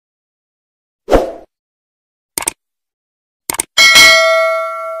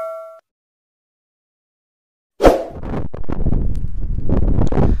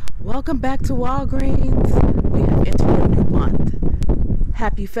Welcome back to Walgreens. We have entered a new month.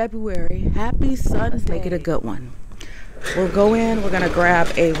 Happy February. Happy Sunday. Let's make it a good one. We'll go in. We're going to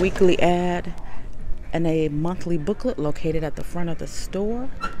grab a weekly ad and a monthly booklet located at the front of the store.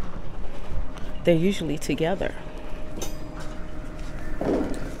 They're usually together.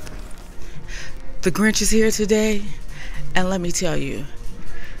 The Grinch is here today, and let me tell you,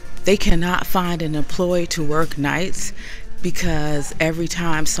 they cannot find an employee to work nights because every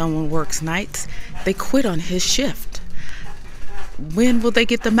time someone works nights, they quit on his shift. When will they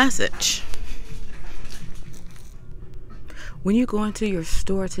get the message? When you go into your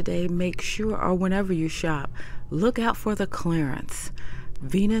store today, make sure, or whenever you shop, look out for the clearance.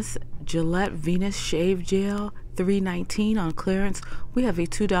 Gillette Venus Shave Gel, $3.19 on clearance. We have a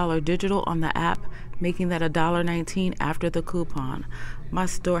 $2 digital on the app, making that $1.19 after the coupon. My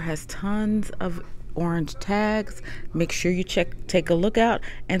store has tons of orange tags. Make sure you take a look out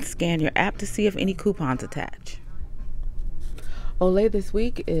and scan your app to see if any coupons attach. Olay this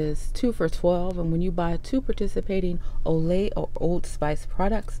week is 2 for $12, and when you buy 2 participating Olay or Old Spice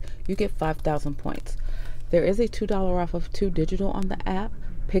products, you get 5,000 points. There is a $2 off of 2 digital on the app.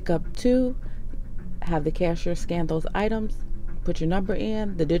 Pick up 2, have the cashier scan those items, put your number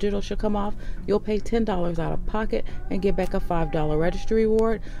in, the digital should come off. You'll pay $10 out of pocket and get back a $5 registry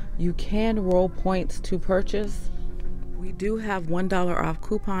reward. You can roll points to purchase. We do have $1 off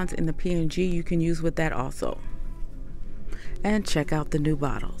coupons in the P&G you can use with that also. And check out the new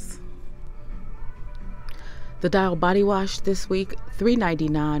bottles. The Dial Body Wash this week,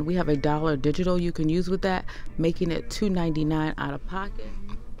 $3.99. We have a $1 digital you can use with that, making it $2.99 out of pocket.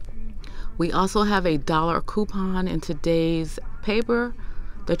 We also have a $1 coupon in today's paper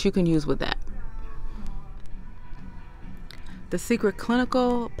that you can use with that. The Secret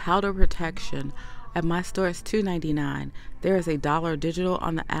Clinical Powder Protection at my store is $2.99. There is a $1 digital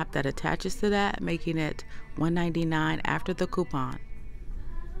on the app that attaches to that, making it $1.99 after the coupon.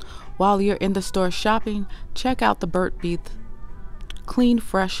 While you're in the store shopping, check out the Burt Beath Clean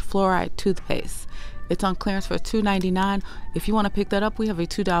Fresh Fluoride Toothpaste. It's on clearance for $2.99. If you want to pick that up, we have a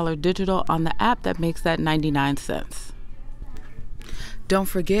 $2 digital on the app that makes that 99 cents. Don't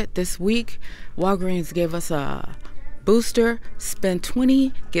forget, this week, Walgreens gave us a booster. Spend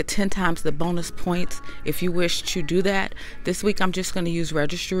 20, get 10 times the bonus points if you wish to do that. This week, I'm just going to use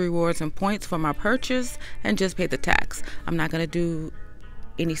registry rewards and points for my purchase and just pay the tax. I'm not going to do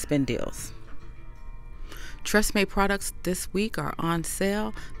any spend deals. TrustMate products this week are on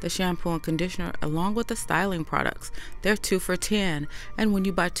sale. The shampoo and conditioner along with the styling products, they're 2 for $10, and when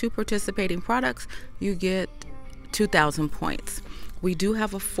you buy 2 participating products, you get 2,000 points. We do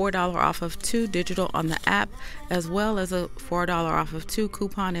have a $4 off of 2 digital on the app, as well as a $4 off of 2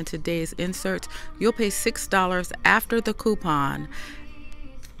 coupon in today's inserts. You'll pay $6 after the coupon,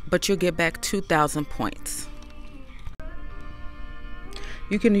 but you'll get back 2,000 points.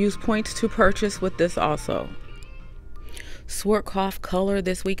 You can use points to purchase with this also. Swartkoff Color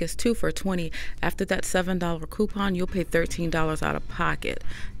this week is 2 for $20. After that $7 coupon, you'll pay $13 out of pocket.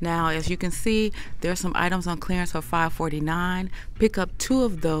 Now, as you can see, there are some items on clearance for $5.49. Pick up 2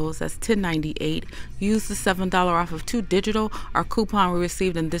 of those. That's $10.98. Use the $7 off of 2 digital, our coupon we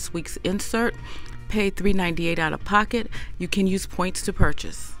received in this week's insert. Pay $3.98 out of pocket. You can use points to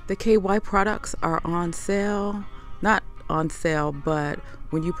purchase. The KY products are on sale. Not on sale, but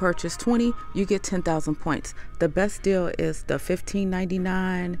when you purchase 20, you get 10,000 points. The best deal is the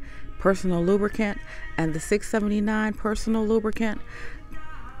 $15.99 personal lubricant and the $6.79 personal lubricant.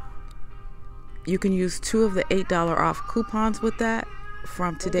 You can use 2 of the $8 off coupons with that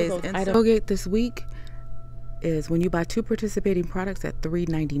from today's item. Colgate this week is when you buy 2 participating products at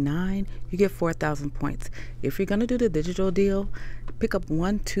 $3.99, you get 4,000 points. If you're going to do the digital deal, pick up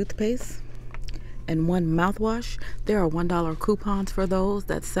 1 toothpaste and 1 mouthwash. There are $1 coupons for those.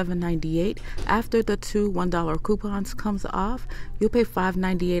 That's $7.98. After the 2 $1 coupons comes off, you'll pay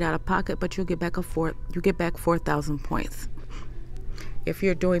 $5.98 out of pocket, but you'll get back 4,000 points. If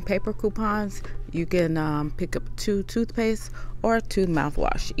you're doing paper coupons, you can pick up 2 toothpaste or 2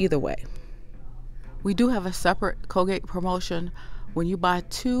 mouthwash. Either way. We do have a separate Colgate promotion. When you buy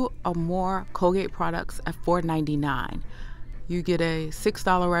 2 or more Colgate products at $4.99, you get a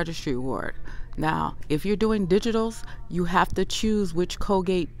 $6 registry reward. Now, if you're doing digitals, you have to choose which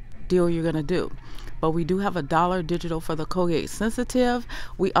Colgate deal you're going to do. But we do have a $1 digital for the Colgate Sensitive.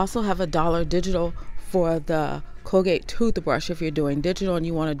 We also have a $1 digital for the Colgate toothbrush if you're doing digital and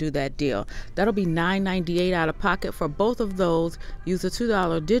you want to do that deal. That'll be $9.98 out of pocket for both of those. Use the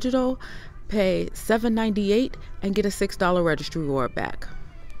 $2 digital, pay $7.98, and get a $6 registry reward back.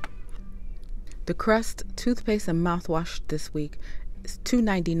 The Crest toothpaste and mouthwash this week It's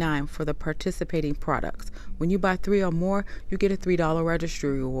 $2.99 for the participating products. When you buy 3 or more, you get a $3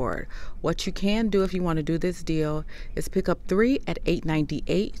 registry reward. What you can do if you want to do this deal is pick up 3 at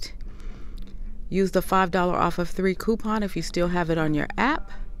 $8.98. Use the $5 off of 3 coupon if you still have it on your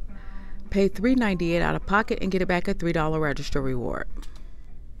app. Pay $3.98 out of pocket and get it back a $3 register reward.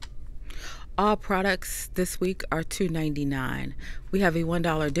 All products this week are $2.99. We have a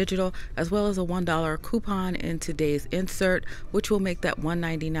 $1 digital as well as a $1 coupon in today's insert, which will make that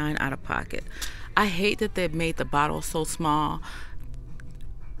 $1.99 out of pocket. I hate that they've made the bottle so small.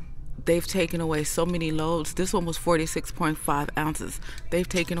 They've taken away so many loads. This one was 46.5 ounces. They've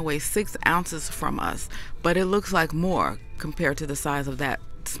taken away 6 ounces from us, but it looks like more compared to the size of that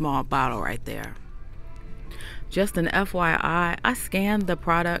small bottle right there. Just an FYI, I scanned the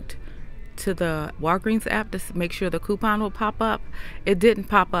product to the Walgreens app to make sure the coupon will pop up. It didn't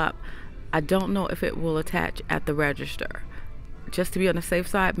pop up. I don't know if it will attach at the register. Just to be on the safe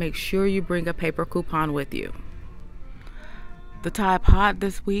side, make sure you bring a paper coupon with you. The Tide Pod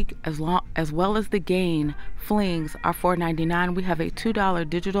this week, as well as the Gain Flings, are $4.99. We have a $2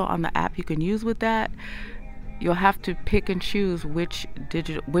 digital on the app you can use with that. You'll have to pick and choose which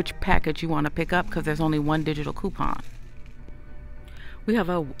package you want to pick up because there's only one digital coupon. We have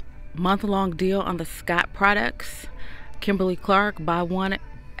a month-long deal on the Scott products. Kimberly-Clark, buy one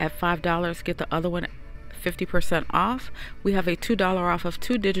at $5, get the other one 50% off. We have a $2 off of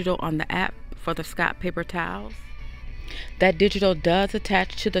 2 digital on the app for the Scott paper towels. That digital does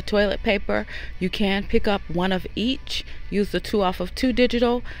attach to the toilet paper. You can pick up one of each. Use the 2 off of 2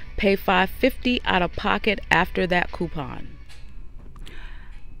 digital. Pay $5.50 out of pocket after that coupon.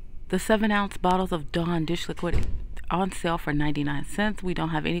 The 7-ounce bottles of Dawn dish liquid on sale for 99 cents. We don't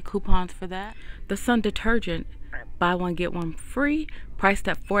have any coupons for that. The Sun detergent, buy one get one free, priced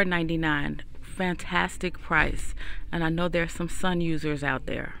at $4.99. Fantastic price, and I know there's some Sun users out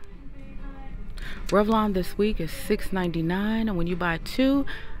there. Revlon this week is $6.99, and when you buy 2,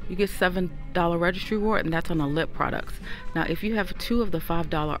 you get $7 registry reward, and that's on the lip products. Now, if you have 2 of the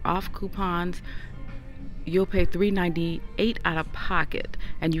 $5 off coupons, you'll pay $3.98 out of pocket,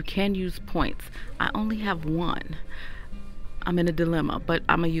 and you can use points. I only have 1. I'm in a dilemma, but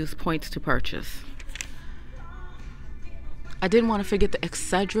I'm gonna use points to purchase. I didn't want to forget the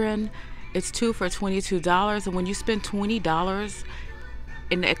Excedrin. It's 2 for $22, and when you spend $20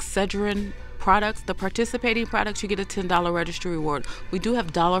 in the Excedrin products, the participating products, you get a $10 registry reward. We do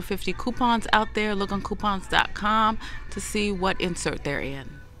have $1.50 coupons out there. Look on coupons.com to see what insert they're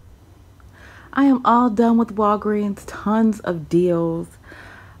in. I am all done with Walgreens. Tons of deals,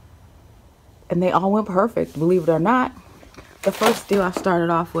 and they all went perfect, believe it or not. The first deal I started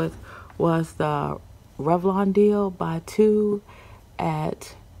off with was the Revlon deal, buy 2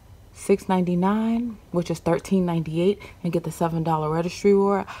 at $6.99, which is $13.98, and get the $7 registry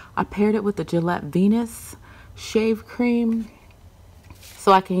reward. I paired it with the Gillette Venus shave cream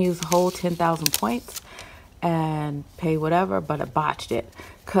so I can use the whole 10,000 points and pay whatever, but I botched it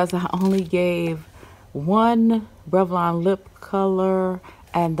because I only gave 1 Revlon lip color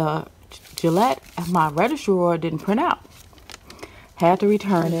and the Gillette, and my registry reward didn't print out. Had to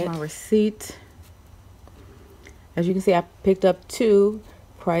return it. My receipt. As you can see, I picked up 2,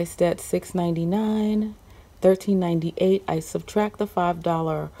 priced at $6.99, $13.98. I subtract the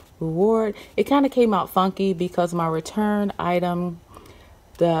 $5 reward. It kind of came out funky because my return item,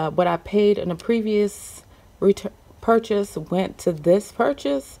 what I paid in a previous purchase went to this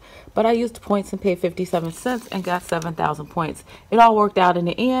purchase, but I used points and paid 57 cents and got 7,000 points. It all worked out in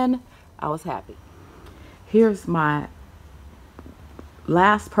the end. I was happy. Here's my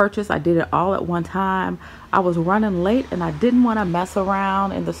last purchase. I did it all at one time. I was running late and I didn't want to mess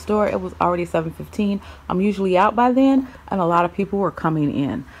around in the store. It was already 7:15. I'm usually out by then, and a lot of people were coming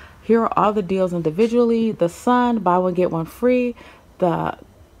in. Here are all the deals individually. The Sun, buy one get one free. The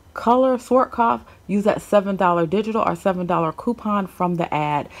color Swartkoff, use that $7 digital or $7 coupon from the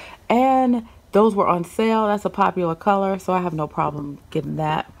ad, and those were on sale. That's a popular color, so I have no problem getting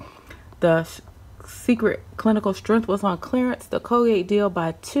that. The Secret Clinical Strength was on clearance. The Colgate deal,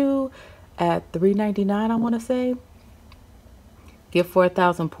 buy 2 at $3.99, I want to say. Get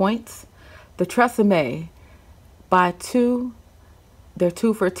 4,000 points. The Tresemme, buy 2. They're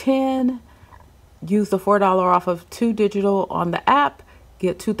 2 for $10. Use the $4 off of 2 digital on the app.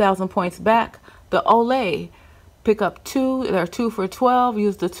 Get 2,000 points back. The Olay, pick up 2. They're 2 for $12.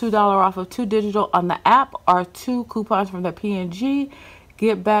 Use the $2 off of 2 digital on the app or 2 coupons from the P&G.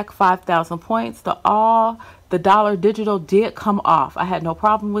 Get back 5,000 points. The dollar digital did come off. I had no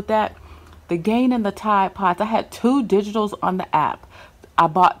problem with that. The Gain and the Tide Pods, I had 2 digitals on the app. I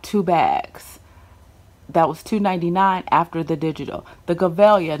bought 2 bags. That was $2.99 after the digital. The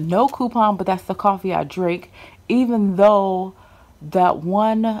Gavelia, no coupon, but that's the coffee I drink. Even though that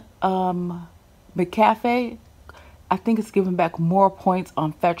one McCafe, I think it's giving back more points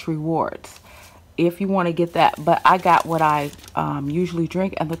on Fetch Rewards if you want to get that. But I got what I usually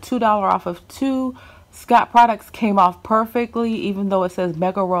drink, and the $2 off of 2 Scott products came off perfectly. Even though it says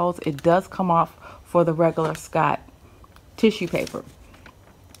Mega Rolls, it does come off for the regular Scott tissue paper.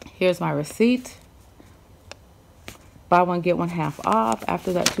 Here's my receipt. Buy one, get one half off.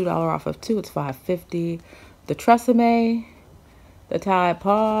 After that $2 off of 2, it's $5.50. The Tresemme, the Tide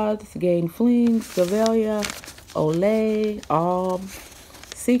Pods, Gain Flings, Gavelia, Olay, All,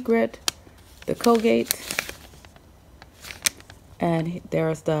 Secret, the Colgate, and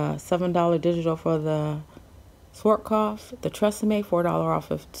there's the $7 digital for the Swagbucks, the Tresemme, $4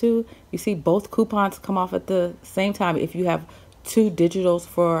 off of 2. You see both coupons come off at the same time. If you have 2 digitals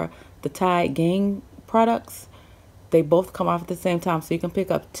for the Tide Gain products, they both come off at the same time, so you can pick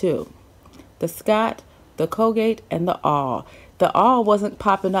up 2. The Scott, the Colgate, and the All. The All wasn't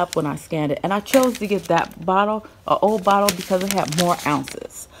popping up when I scanned it, and I chose to get that bottle, an old bottle, because it had more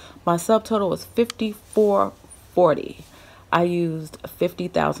ounces. My subtotal was $54.40. I used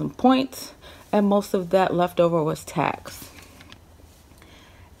 50,000 points, and most of that leftover was tax.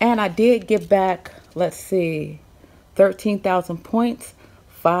 And I did get back, let's see, 13,000 points,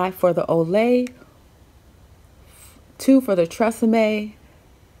 5 for the Olay, 2 for the Tresemme,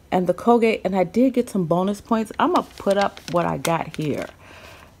 and the Colgate, and I did get some bonus points. I'm gonna put up what I got here.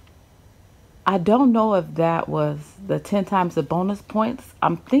 I don't know if that was the 10 times the bonus points.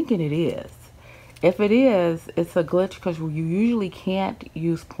 I'm thinking it is. If it is, it's a glitch because you usually can't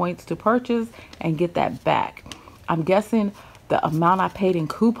use points to purchase and get that back. I'm guessing the amount I paid in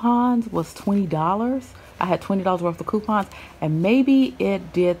coupons was $20. I had $20 worth of coupons, and maybe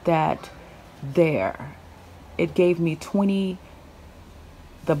it did that there. It gave me 20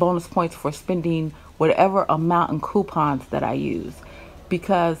 the bonus points for spending whatever amount in coupons that I use,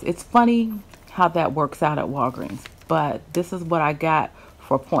 because it's funny how that works out at Walgreens. But this is what I got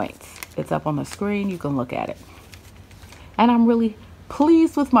for points. It's up on the screen, you can look at it. And I'm really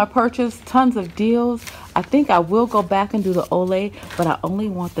pleased with my purchase. Tons of deals. I think I will go back and do the Olay, but I only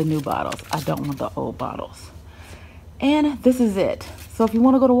want the new bottles. I don't want the old bottles. And this is it. So if you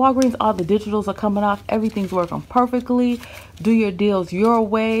want to go to Walgreens, all the digitals are coming off. Everything's working perfectly. Do your deals your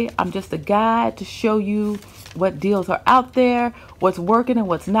way. I'm just a guide to show you what deals are out there, what's working and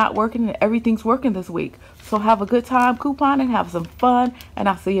what's not working, and everything's working this week. So have a good time couponing, have some fun, and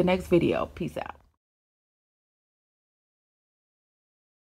I'll see you next video. Peace out.